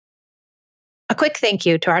quick thank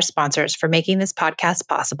you to our sponsors for making this podcast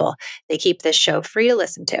possible. They keep this show free to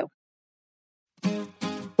listen to.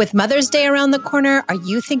 With Mother's Day around the corner, are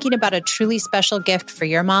you thinking about a truly special gift for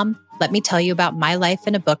your mom? Let me tell you about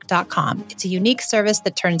mylifeinabook.com. It's a unique service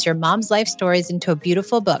that turns your mom's life stories into a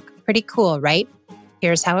beautiful book. Pretty cool, right?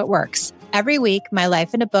 Here's how it works. Every week,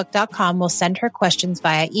 mylifeinabook.com will send her questions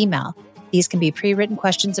via email. These can be pre-written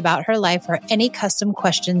questions about her life or any custom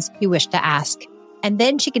questions you wish to ask. And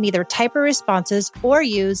then she can either type her responses or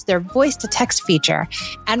use their voice-to-text feature.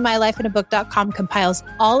 And mylifeinabook.com compiles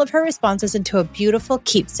all of her responses into a beautiful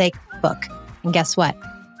keepsake book. And guess what?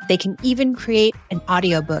 They can even create an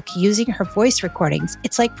audiobook using her voice recordings.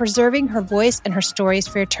 It's like preserving her voice and her stories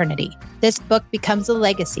for eternity. This book becomes a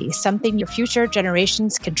legacy, something your future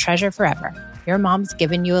generations can treasure forever. Your mom's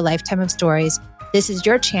given you a lifetime of stories. This is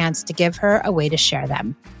your chance to give her a way to share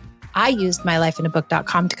them. I used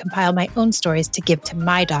mylifeinabook.com to compile my own stories to give to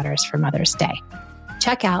my daughters for Mother's Day.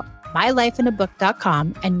 Check out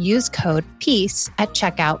mylifeinabook.com and use code PEACE at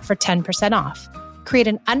checkout for 10% off. Create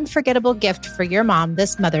an unforgettable gift for your mom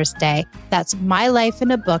this Mother's Day. That's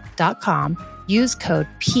mylifeinabook.com. Use code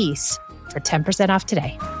PEACE for 10% off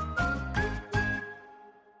today.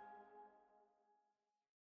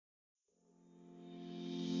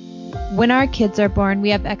 When our kids are born, we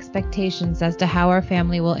have expectations as to how our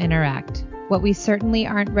family will interact. What we certainly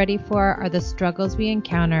aren't ready for are the struggles we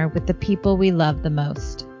encounter with the people we love the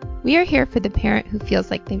most. We are here for the parent who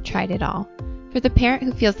feels like they've tried it all, for the parent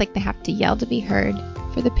who feels like they have to yell to be heard,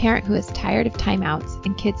 for the parent who is tired of timeouts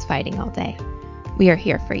and kids fighting all day. We are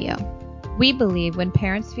here for you. We believe when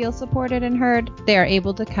parents feel supported and heard, they are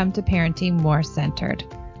able to come to parenting more centered.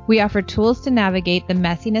 We offer tools to navigate the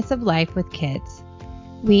messiness of life with kids.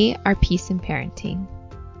 We are Peace in Parenting.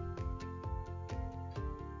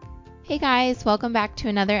 Hey guys, welcome back to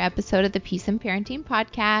another episode of the Peace in Parenting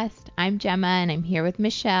podcast. I'm Gemma and I'm here with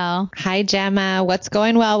Michelle. Hi Gemma, what's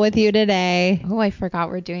going well with you today? Oh, I forgot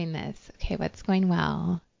we're doing this. Okay, what's going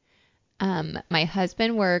well? My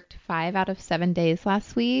husband worked 5 out of 7 days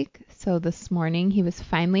last week. So this morning he was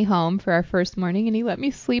finally home for our first morning and he let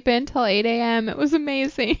me sleep in till 8 a.m. It was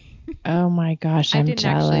amazing. Oh my gosh, I'm jealous.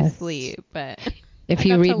 I didn't actually sleep, but... If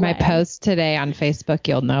you read my post today on Facebook,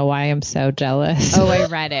 you'll know why I'm so jealous. Oh, I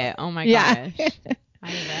read it. Oh my gosh. I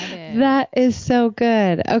read it. That is so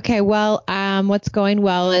good. Okay, well, what's going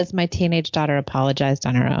well is my teenage daughter apologized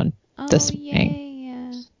on her own this morning.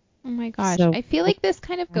 Yeah. Oh my gosh. So, I feel like this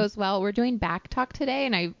kind of goes well. We're doing Backtalk today,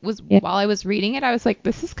 and while I was reading it, I was like,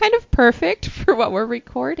 this is kind of perfect for what we're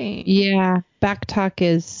recording. Yeah. Backtalk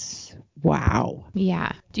is wow.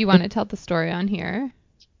 Yeah. Do you want to tell the story on here?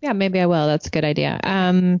 Yeah, maybe I will. That's a good idea.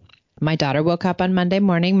 My daughter woke up on Monday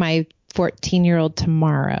morning, my 14-year-old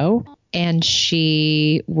tomorrow, and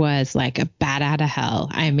she was like a bat out of hell.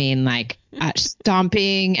 I mean, like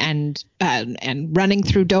stomping and running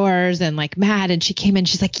through doors and like mad. And she came in,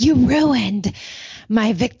 she's like, "You ruined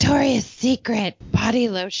my Victoria's Secret body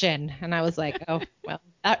lotion." And I was like, oh, well,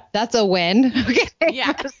 that's a win. Okay.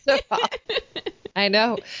 Yeah. So, I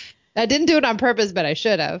know. I didn't do it on purpose, but I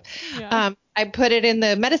should have. Yeah. I put it in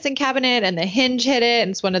the medicine cabinet and the hinge hit it.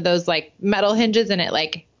 And it's one of those like metal hinges and it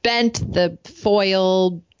like bent the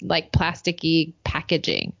foil, like plasticky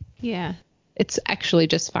packaging. Yeah. It's actually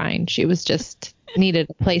just fine. She was just needed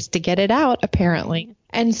a place to get it out, apparently.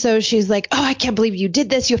 And so she's like, "Oh, I can't believe you did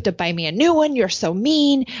this. You have to buy me a new one. You're so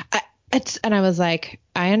mean." And I was like,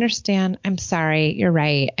 "I understand. I'm sorry. You're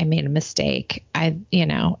right. I made a mistake. And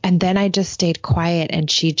then I just stayed quiet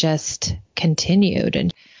and she just continued.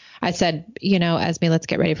 And I said, "Esme, let's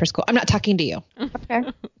get ready for school." "I'm not talking to you." Okay.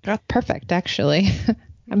 That's perfect, actually.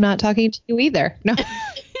 "I'm not talking to you either." No.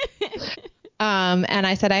 And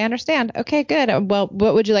I said, "I understand." "Okay, good. Well,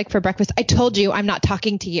 what would you like for breakfast?" "I told you I'm not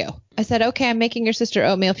talking to you." I said, "Okay, I'm making your sister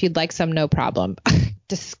oatmeal if you'd like some, no problem."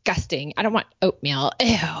 Disgusting. I don't want oatmeal.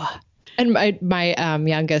 Ew. And my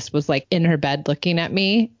youngest was like in her bed looking at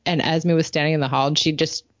me, and Esme was standing in the hall, and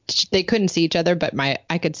they couldn't see each other, but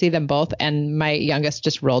I could see them both. And my youngest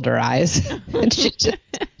just rolled her eyes and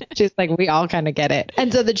she's like, we all kind of get it.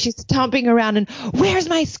 And so then she's stomping around and "Where's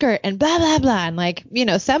my skirt?" and blah, blah, blah. And like,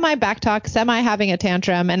 semi backtalk, semi having a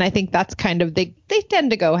tantrum. And I think that's kind of, they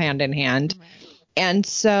tend to go hand in hand. Right. And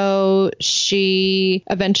so she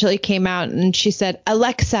eventually came out and she said,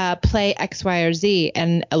 "Alexa, play X, Y, or Z."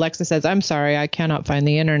 And Alexa says, "I'm sorry, I cannot find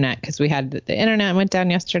the internet," because we had the internet went down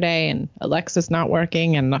yesterday and Alexa's not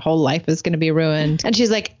working and the whole life is going to be ruined. And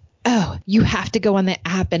she's like, "Oh, you have to go on the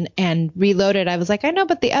app and reload it." I was like, "I know,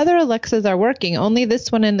 but the other Alexas are working. Only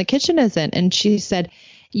this one in the kitchen isn't." And she said,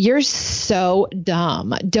 "You're so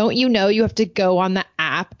dumb. Don't you know you have to go on the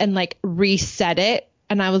app and like reset it?"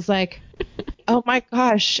 And I was like, Oh my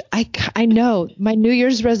gosh. I know my New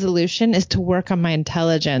Year's resolution is to work on my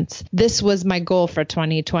intelligence. This was my goal for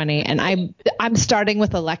 2020. And I'm starting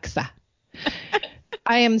with Alexa.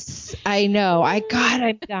 I know.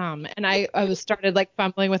 I'm dumb. And I was started like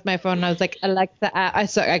fumbling with my phone and I was like, Alexa app.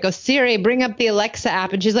 I go, Siri, bring up the Alexa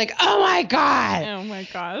app. And she's like, oh my God. Oh my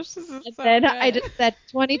gosh. This is And so then good. I just said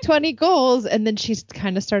 2020 goals. And then she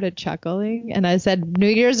kind of started chuckling and I said New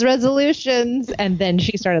Year's resolutions. And then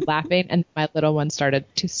she started laughing and my little one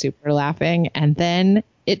started to super laughing. And then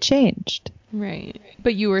it changed. Right.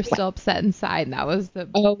 But you were still upset inside. And that was the.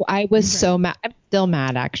 Oh, I was so mad. I'm still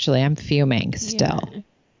mad, actually. I'm fuming still. Yeah.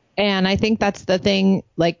 And I think that's the thing,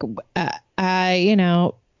 like, the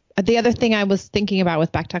other thing I was thinking about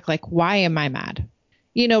with Backtalk, like, why am I mad?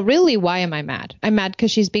 Really, why am I mad? I'm mad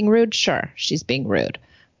because she's being rude. Sure, she's being rude,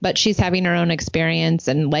 but she's having her own experience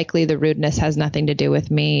and likely the rudeness has nothing to do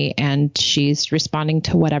with me. And she's responding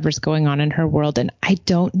to whatever's going on in her world. And I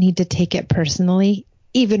don't need to take it personally,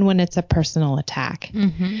 even when it's a personal attack.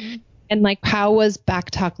 Mm-hmm. And like, how was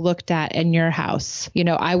Backtalk looked at in your house?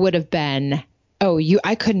 I would have been,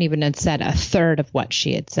 I couldn't even have said a third of what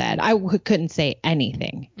she had said. I couldn't say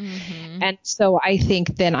anything. Mm-hmm. And so I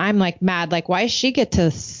think then I'm like mad, like, why does she get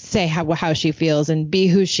to say how she feels and be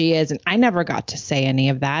who she is? And I never got to say any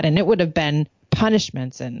of that. And it would have been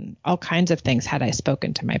punishments and all kinds of things had I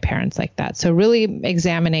spoken to my parents like that. So really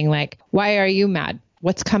examining, like, why are you mad?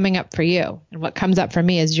 What's coming up for you? And what comes up for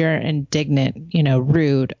me is you're indignant,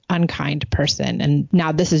 rude, unkind person. And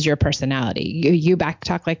now this is your personality. You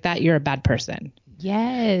backtalk like that, you're a bad person.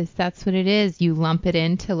 Yes, that's what it is. You lump it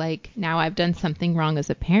into like, now I've done something wrong as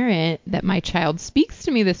a parent that my child speaks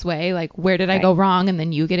to me this way. Like, where did I go wrong? And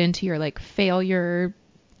then you get into your like failure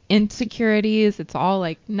insecurities. It's all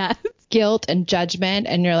like nuts. Guilt and judgment.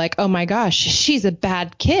 And you're like, oh my gosh, she's a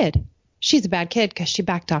bad kid. She's a bad kid because she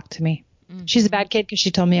backtalked to me. She's a bad kid because she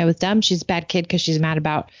told me I was dumb. She's a bad kid because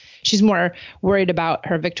she's more worried about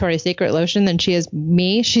her Victoria's Secret lotion than she is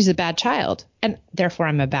me. She's a bad child. And therefore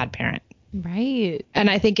I'm a bad parent. Right. And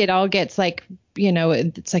I think it all gets like,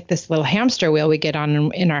 it's like this little hamster wheel we get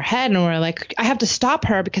on in our head. And we're like, I have to stop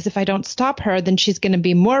her because if I don't stop her, then she's going to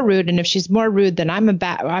be more rude. And if she's more rude, then I'm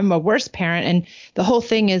a worse parent. And the whole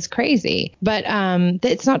thing is crazy. But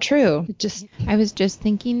it's not true. I was just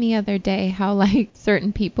thinking the other day how like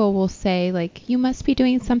certain people will say like, you must be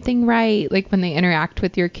doing something right. Like when they interact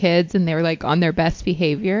with your kids and they're like on their best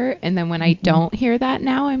behavior. And then when I don't hear that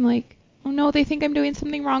now, I'm like, oh no, they think I'm doing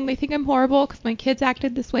something wrong. They think I'm horrible because my kids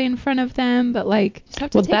acted this way in front of them. But like, just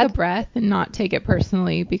have to take a breath and not take it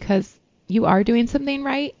personally because you are doing something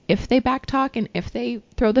right if they backtalk and if they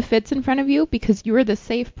throw the fits in front of you because you are the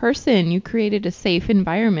safe person. You created a safe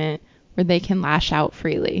environment where they can lash out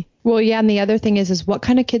freely. Well, yeah. And the other thing is what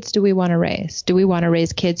kind of kids do we want to raise? Do we want to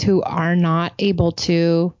raise kids who are not able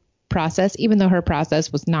to process, even though her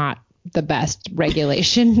process was not the best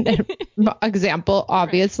regulation example,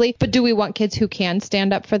 obviously. But do we want kids who can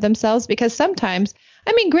stand up for themselves? Because sometimes,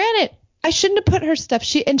 granted, I shouldn't have put her stuff.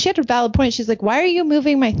 She had a valid point. She's like, why are you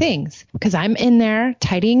moving my things? Because I'm in there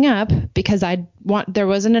tidying up because there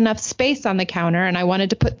wasn't enough space on the counter and I wanted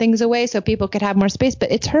to put things away so people could have more space.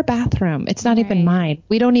 But it's her bathroom. It's not even mine.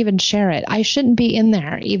 We don't even share it. I shouldn't be in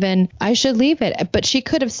there. I should leave it. But she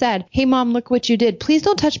could have said, hey, Mom, look what you did. Please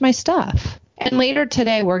don't touch my stuff. And later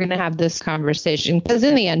today, we're going to have this conversation because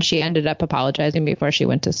in the end, she ended up apologizing before she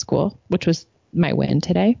went to school, which was my win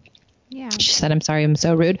today. Yeah. She said, I'm sorry, I'm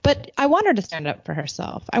so rude. But I want her to stand up for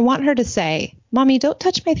herself. I want her to say, Mommy, don't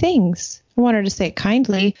touch my things. I want her to say it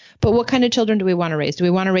kindly. But what kind of children do we want to raise? Do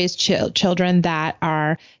we want to raise children that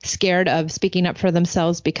are scared of speaking up for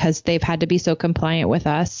themselves because they've had to be so compliant with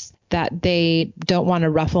us that they don't want to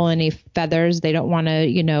ruffle any feathers? They don't want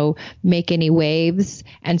to, make any waves.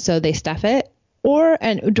 And so they stuff it.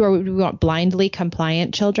 Do we want blindly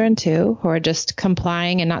compliant children too, who are just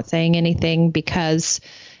complying and not saying anything because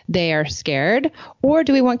they are scared? Or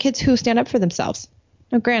do we want kids who stand up for themselves?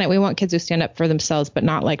 Now, granted, we want kids who stand up for themselves, but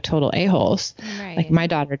not like total a-holes, like my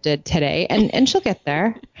daughter did today. And she'll get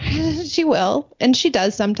there. She will. And she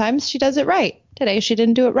does sometimes. She does it right. Today, she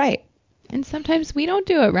didn't do it right. And sometimes we don't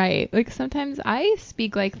do it right. Like sometimes I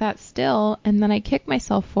speak like that still, and then I kick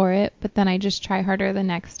myself for it, but then I just try harder the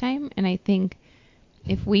next time. And I think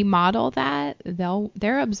if we model that,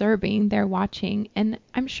 they're observing, they're watching. And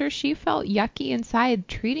I'm sure she felt yucky inside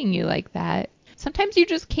treating you like that. Sometimes you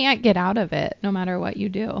just can't get out of it no matter what you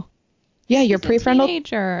do. Yeah, your She's a prefrontal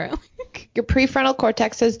teenager. Your prefrontal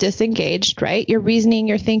cortex is disengaged, right? Your reasoning,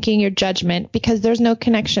 your thinking, your judgment, because there's no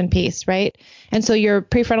connection piece, right? And so your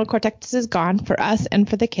prefrontal cortex is gone for us and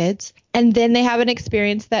for the kids. And then they have an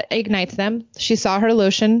experience that ignites them. She saw her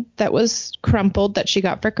lotion that was crumpled that she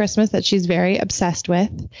got for Christmas that she's very obsessed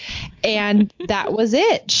with. And that was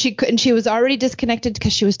it. She was already disconnected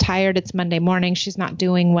because she was tired. It's Monday morning. She's not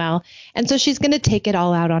doing well. And so she's going to take it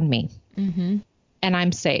all out on me. Mm-hmm. And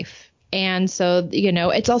I'm safe. And so,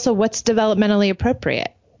 it's also what's developmentally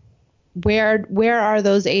appropriate. Where are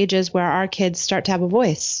those ages where our kids start to have a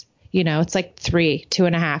voice? It's like 3,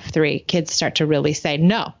 2.5, 3. Kids start to really say,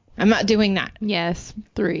 no, I'm not doing that. Yes,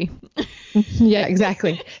 3. Yeah,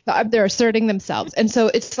 exactly. They're asserting themselves. And so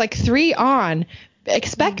it's like 3 on.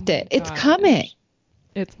 Expect it. It's coming.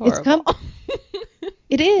 It's horrible.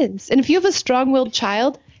 It is. And if you have a strong-willed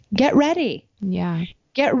child, get ready. Yeah.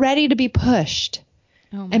 Get ready to be pushed.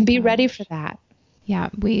 And be ready for that. Yeah,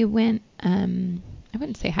 we went, I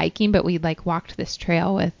wouldn't say hiking, but we walked this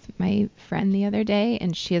trail with my friend the other day,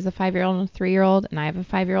 and she has a 5-year-old and a 3-year-old, and I have a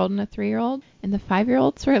 5-year-old and a 3-year-old, and the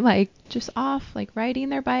 5-year-olds were just off, riding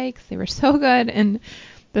their bikes. They were so good. And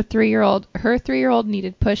her 3-year-old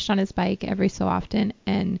needed pushed on his bike every so often,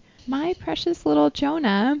 and my precious little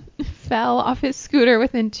Jonah fell off his scooter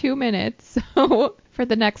within 2 minutes. So for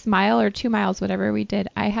the next mile or 2 miles, whatever we did,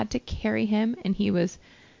 I had to carry him, and he was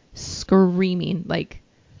screaming,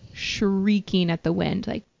 shrieking at the wind,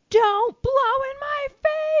 don't blow in my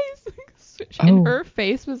face. And her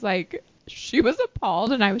face was she was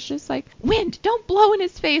appalled, and I was just wind, don't blow in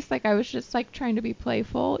his face. I was just trying to be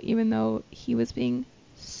playful, even though he was being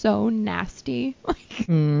so nasty.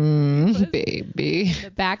 Baby.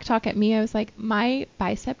 The back talk at me, I was my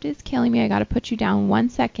bicep is killing me. I got to put you down 1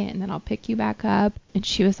 second, and then I'll pick you back up. And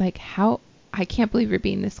she was how? I can't believe you're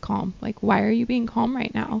being this calm. Why are you being calm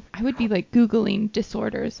right now? I would be Googling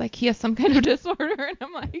disorders. He has some kind of disorder. And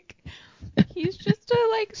I'm he's just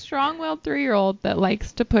a strong-willed 3-year-old that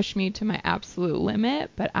likes to push me to my absolute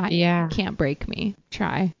limit, but can't break me.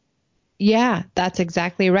 Try. Yeah, that's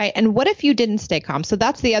exactly right. And what if you didn't stay calm? So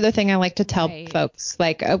that's the other thing I like to tell folks.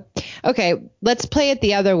 Okay, let's play it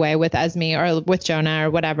the other way with Esme or with Jonah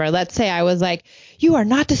or whatever. Let's say I was you are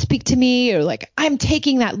not to speak to me, or I'm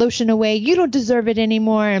taking that lotion away. You don't deserve it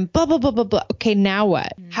anymore, and blah, blah, blah, blah, blah. Okay, now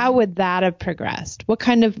what? How would that have progressed? What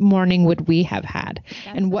kind of morning would we have had?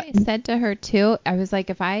 That's what I said to her too. I was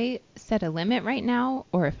if I set a limit right now,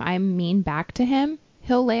 or if I'm mean back to him,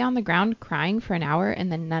 he'll lay on the ground crying for an hour,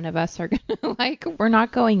 and then none of us are gonna we're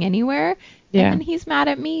not going anywhere. Yeah. And then he's mad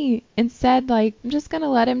at me. Instead, I'm just gonna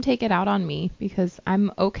let him take it out on me because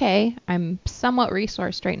I'm okay. I'm somewhat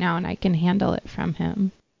resourced right now, and I can handle it from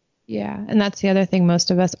him. Yeah. And that's the other thing. Most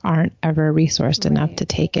of us aren't ever resourced enough to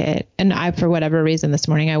take it. And I, for whatever reason this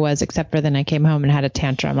morning I was, except for then I came home and had a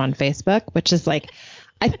tantrum on Facebook, which is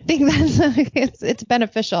I think that's it's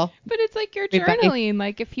beneficial. But it's you're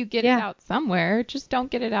journaling. If you get it out somewhere, just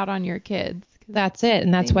don't get it out on your kids. That's it.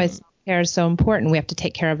 And that's why self-care is so important. We have to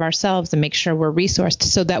take care of ourselves and make sure we're resourced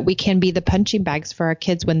so that we can be the punching bags for our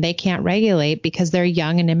kids when they can't regulate because they're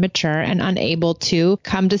young and immature and unable to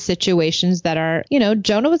come to situations that are,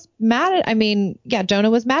 Jonah was mad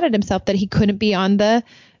at himself that he couldn't be on the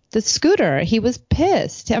scooter. He was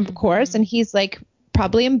pissed, of course. And he's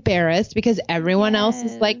probably embarrassed because everyone else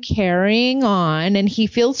is carrying on, and he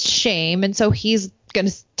feels shame. And so he's going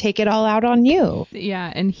to take it all out on you. Yeah.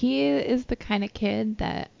 And he is the kind of kid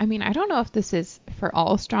that, I don't know if this is for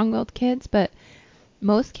all strong-willed kids, but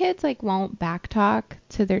most kids won't backtalk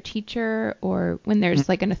to their teacher, or when there's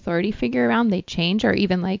an authority figure around, they change. Or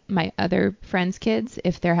even my other friends' kids,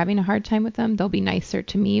 if they're having a hard time with them, they'll be nicer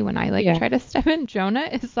to me when I try to step in. Jonah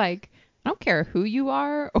is I don't care who you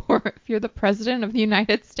are, or if you're the president of the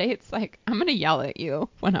United States, I'm going to yell at you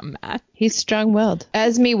when I'm mad. He's strong-willed.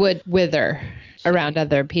 Esme would wither around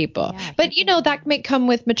other people. Yeah, but, that may come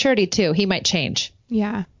with maturity, too. He might change.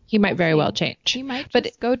 Yeah. He might very well change. He might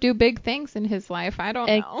just go do big things in his life. I don't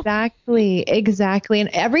know. Exactly. And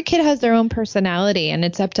every kid has their own personality, and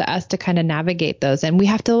it's up to us to kind of navigate those. And we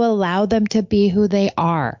have to allow them to be who they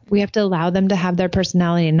are. We have to allow them to have their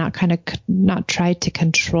personality and not try to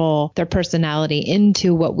control their personality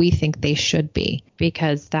into what we think they should be,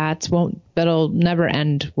 because it'll never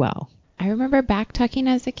end well. I remember backtalking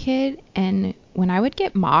as a kid, and when I would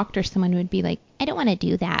get mocked or someone would be I don't want to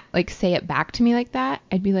do that, say it back to me like that,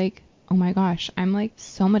 I'd be oh my gosh, I'm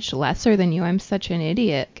so much lesser than you. I'm such an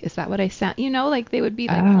idiot. Is that what I sound? They would be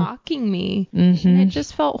mocking me. Mm-hmm. And it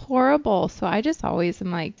just felt horrible. So I just always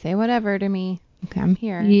am say whatever to me. Okay, I'm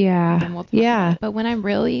here. Yeah. And then we'll talk about it. But when I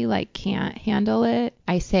really can't handle it,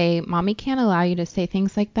 I say, Mommy can't allow you to say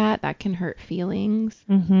things like that. That can hurt feelings.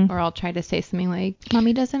 Or I'll try to say something like,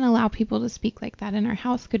 Mommy doesn't allow people to speak like that in our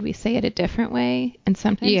house. Could we say it a different way? And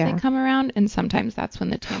sometimes they come around, and sometimes that's when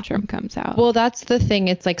the tantrum comes out. Well, that's the thing.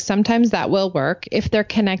 It's like sometimes that will work if they're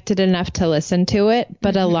connected enough to listen to it.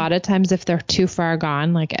 But a lot of times if they're too far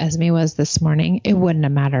gone, like Esme was this morning, it wouldn't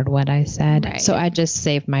have mattered what I said. Right. So I just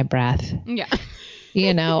saved my breath. Yeah.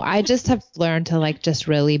 You know, I just have learned to like just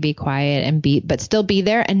really be quiet and but still be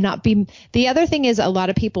there and not be. The other thing is a lot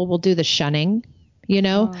of people will do the shunning, you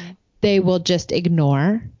know, they will just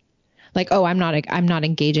ignore. Like, oh, I'm not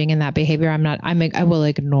engaging in that behavior. I will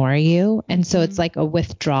ignore you. And so it's like a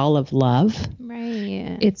withdrawal of love.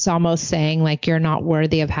 Right. It's almost saying like, you're not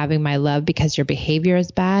worthy of having my love because your behavior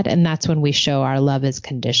is bad. And that's when we show our love is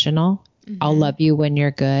conditional. I'll love you when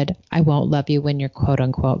you're good. I won't love you when you're quote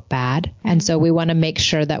unquote bad. And so we want to make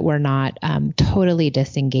sure that we're not totally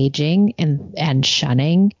disengaging and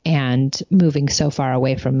shunning and moving so far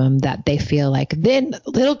away from them that they feel like, then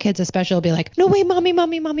little kids especially will be like, no way, mommy,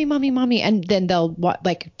 mommy, mommy, mommy, mommy. And then they'll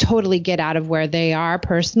like totally get out of where they are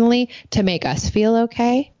personally to make us feel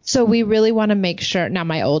okay. So we really want to make sure. Now,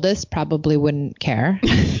 my oldest probably wouldn't care.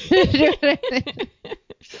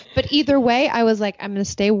 But either way, I was like, I'm going to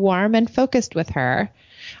stay warm and focused with her.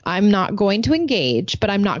 I'm not going to engage, but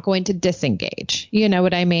I'm not going to disengage. You know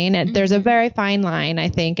what I mean? And there's a very fine line, I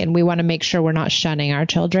think, and we want to make sure we're not shunning our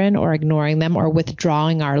children or ignoring them or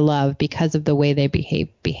withdrawing our love because of the way they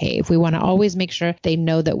behave. We want to always make sure they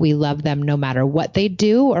know that we love them no matter what they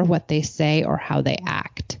do or what they say or how they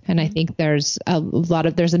act. And I think there's a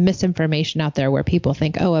misinformation out there where people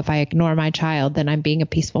think, oh, if I ignore my child, then I'm being a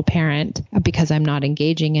peaceful parent because I'm not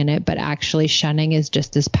engaging in it. But actually shunning is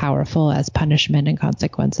just as powerful as punishment and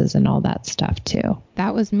consequences and all that stuff too.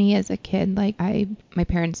 That was me as a kid. Like my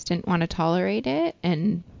parents didn't want to tolerate it,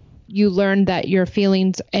 and you learn that your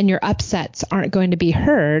feelings and your upsets aren't going to be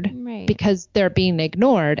heard because they're being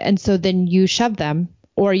ignored. And so then you shove them,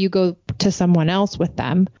 or you go to someone else with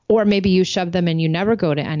them, or maybe you shove them and you never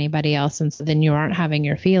go to anybody else. And so then you aren't having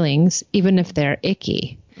your feelings, even if they're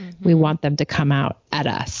icky. We want them to come out at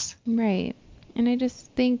us. Right. And I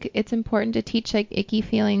just think it's important to teach like icky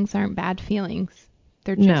feelings aren't bad feelings.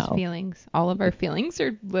 They're just feelings. All of our feelings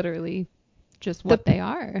are literally just what they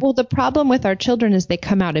are. Well, the problem with our children is they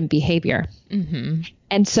come out in behavior.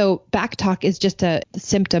 And so backtalk is just a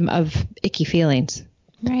symptom of icky feelings.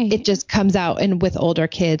 Right. It just comes out. And with older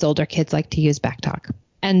kids like to use backtalk.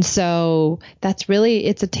 And so that's really,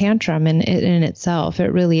 it's a tantrum in itself.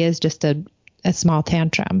 It really is just a small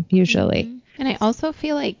tantrum usually. And I also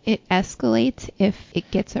feel like it escalates if it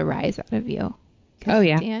gets a rise out of you. Oh,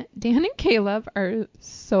 yeah. Dan and Caleb are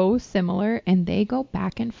so similar and they go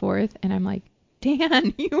back and forth. And I'm like,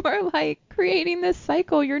 Dan, you are like creating this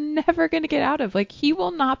cycle you're never going to get out of. Like, he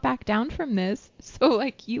will not back down from this. So,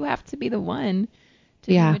 like, you have to be the one to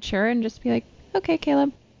be mature and just be like, okay,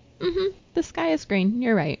 Caleb, the sky is green.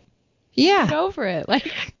 You're right. Yeah. Get over it.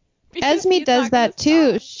 Like, Esme does that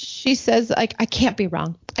too. She says, like, I can't be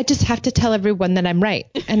wrong. I just have to tell everyone that I'm right.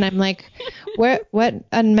 And I'm like, what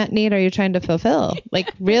unmet need are you trying to fulfill? Like,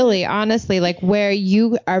 really, honestly, like where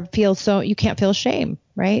you you can't feel shame,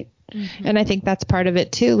 right? And I think that's part of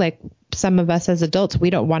it too. Like some of us as adults, we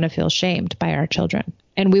don't want to feel shamed by our children.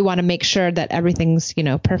 And we want to make sure that everything's,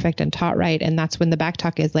 perfect and taught right. And that's when the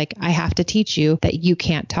backtalk is like, I have to teach you that you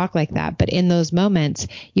can't talk like that. But in those moments,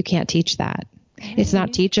 you can't teach that. It's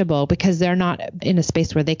not teachable because they're not in a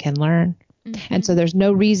space where they can learn. And so there's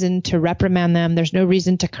no reason to reprimand them. There's no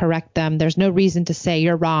reason to correct them. There's no reason to say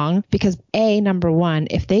you're wrong because number one,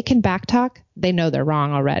 if they can backtalk, they know they're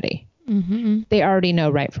wrong already. They already know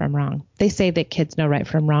right from wrong. They say that kids know right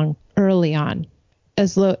from wrong early on,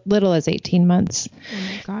 as little as 18 months. Oh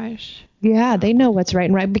my gosh. Yeah, they know what's right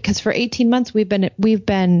and right because for 18 months we've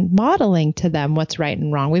been modeling to them what's right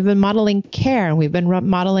and wrong. We've been modeling care and we've been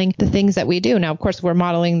modeling the things that we do. Now, of course, we're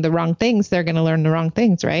modeling the wrong things. They're going to learn the wrong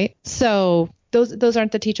things, right? So those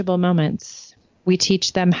aren't the teachable moments. We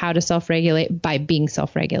teach them how to self-regulate by being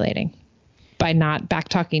self-regulating, by not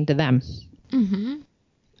backtalking to them.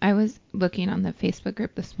 I was looking on the Facebook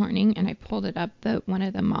group this morning and I pulled it up. One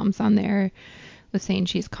of the moms on there was saying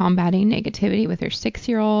she's combating negativity with her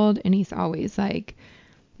 6-year-old. And he's always like,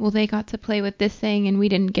 well, they got to play with this thing and we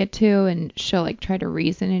didn't get to. And she'll like try to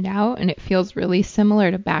reason it out. And it feels really similar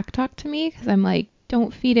to backtalk to me because I'm like,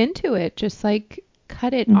 don't feed into it. Just like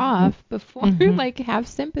cut it off before like have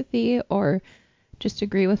sympathy or just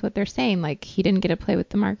agree with what they're saying. Like he didn't get to play with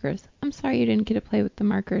the markers. I'm sorry you didn't get to play with the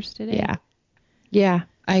markers today. Yeah.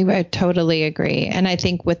 I totally agree. And I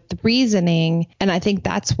think with the reasoning, and I think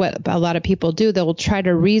that's what a lot of people do, they'll try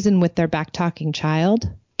to reason with their back talking child.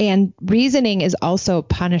 And reasoning is also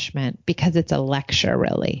punishment because it's a lecture,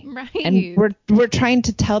 really. Right. And we're trying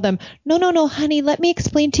to tell them, no, honey, let me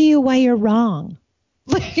explain to you why you're wrong.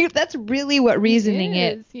 Like, that's really what reasoning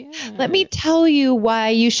is. Yeah. Let me tell you why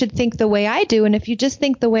you should think the way I do. And if you just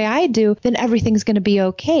think the way I do, then everything's going to be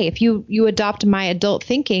okay. If you adopt my adult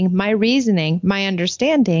thinking, my reasoning, my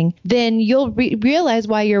understanding, then you'll realize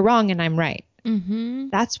why you're wrong and I'm right. Mm-hmm.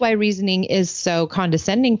 That's why reasoning is so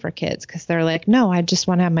condescending for kids, because they're like, no, I just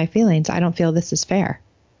want to have my feelings. I don't feel this is fair.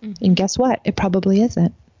 Mm-hmm. And guess what? It probably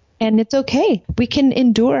isn't. And it's okay. We can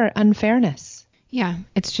endure unfairness. Yeah,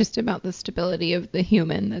 it's just about the stability of the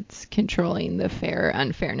human that's controlling the fair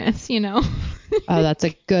unfairness, you know? Oh, that's a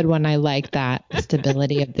good one. I like that.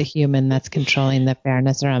 Stability of the human that's controlling the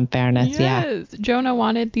fairness or unfairness. Yes. Yeah. Jonah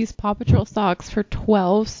wanted these Paw Patrol socks for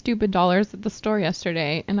 $12 stupid at the store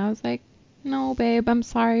yesterday. And I was like, no, babe, I'm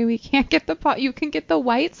sorry. We can't get you can get the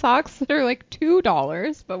white socks that are like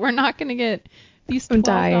 $2, but we're not going to get these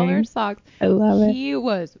 $12 socks. I love it. He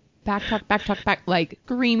was back, like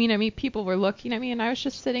screaming at me. People were looking at me, and I was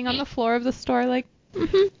just sitting on the floor of the store like,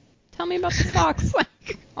 tell me about the socks.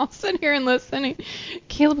 Like, I'll sit here and listen. And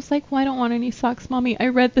Caleb was like, well, I don't want any socks, Mommy. I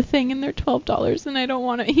read the thing, and they're $12, and I don't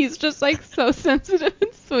want it. He's just like so sensitive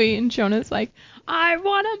and sweet. And Jonah's like, I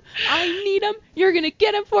want them. I need them. You're going to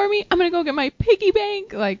get them for me. I'm going to go get my piggy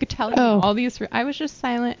bank. Like, telling me all these. I was just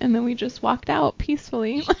silent, and then we just walked out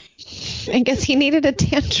peacefully. I guess he needed a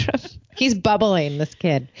tantrum. He's bubbling, this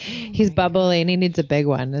kid. He's bubbling. He needs a big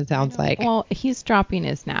one, it sounds like. Well, he's dropping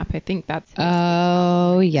his nap. I think that's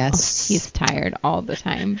his yes. He's tired all the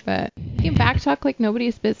time. But he can backtalk like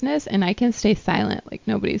nobody's business, and I can stay silent like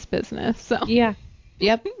nobody's business. So yeah.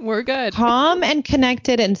 Yep. We're good. Calm and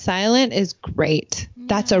connected and silent is great. Yeah.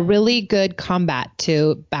 That's a really good combat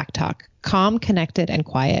to backtalk. Calm, connected, and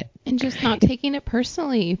quiet. And just not taking it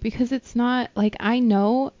personally, because it's not like, I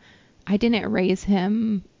know I didn't raise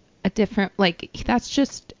him a different, like, that's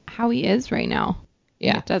just how he is right now.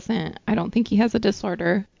 Yeah. I don't think he has a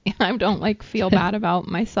disorder. And I don't like feel bad about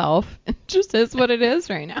myself. It just is what it is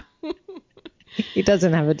right now. He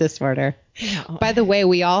doesn't have a disorder. No. By the way,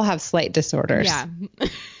 we all have slight disorders. Yeah.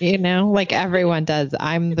 You know, like everyone does.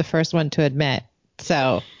 I'm the first one to admit.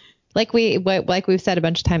 So like we've said a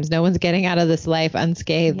bunch of times, no one's getting out of this life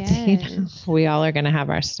unscathed. Yes. You know, we all are going to have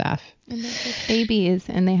our stuff. And they're just babies,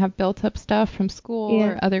 and they have built up stuff from school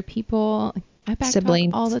or other people. I backtalk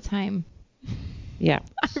all the time. Yeah.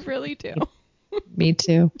 I really do. Me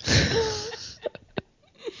too.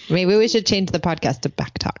 Maybe we should change the podcast to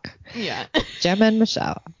Backtalk. Yeah. Gemma and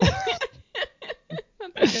Michelle. That's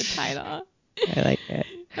a good title. I like it.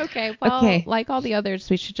 Okay. Well, like all the others,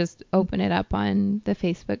 we should just open it up on the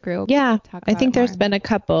Facebook group. Yeah. I think there's been a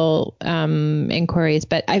couple inquiries,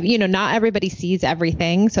 but not everybody sees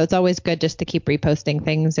everything. So it's always good just to keep reposting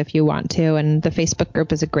things if you want to. And the Facebook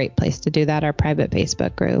group is a great place to do that, our private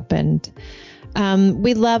Facebook group. And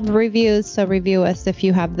we love reviews. So review us if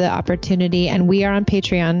you have the opportunity. And we are on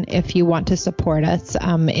Patreon if you want to support us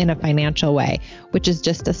in a financial way, which is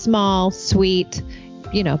just a small, sweet,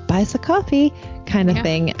 buy us a coffee kind of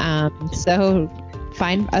thing. So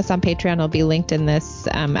find us on Patreon. It'll be linked in this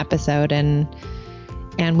episode. And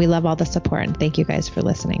we love all the support. And thank you guys for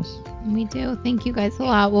listening. We do. Thank you guys a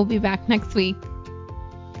lot. We'll be back next week.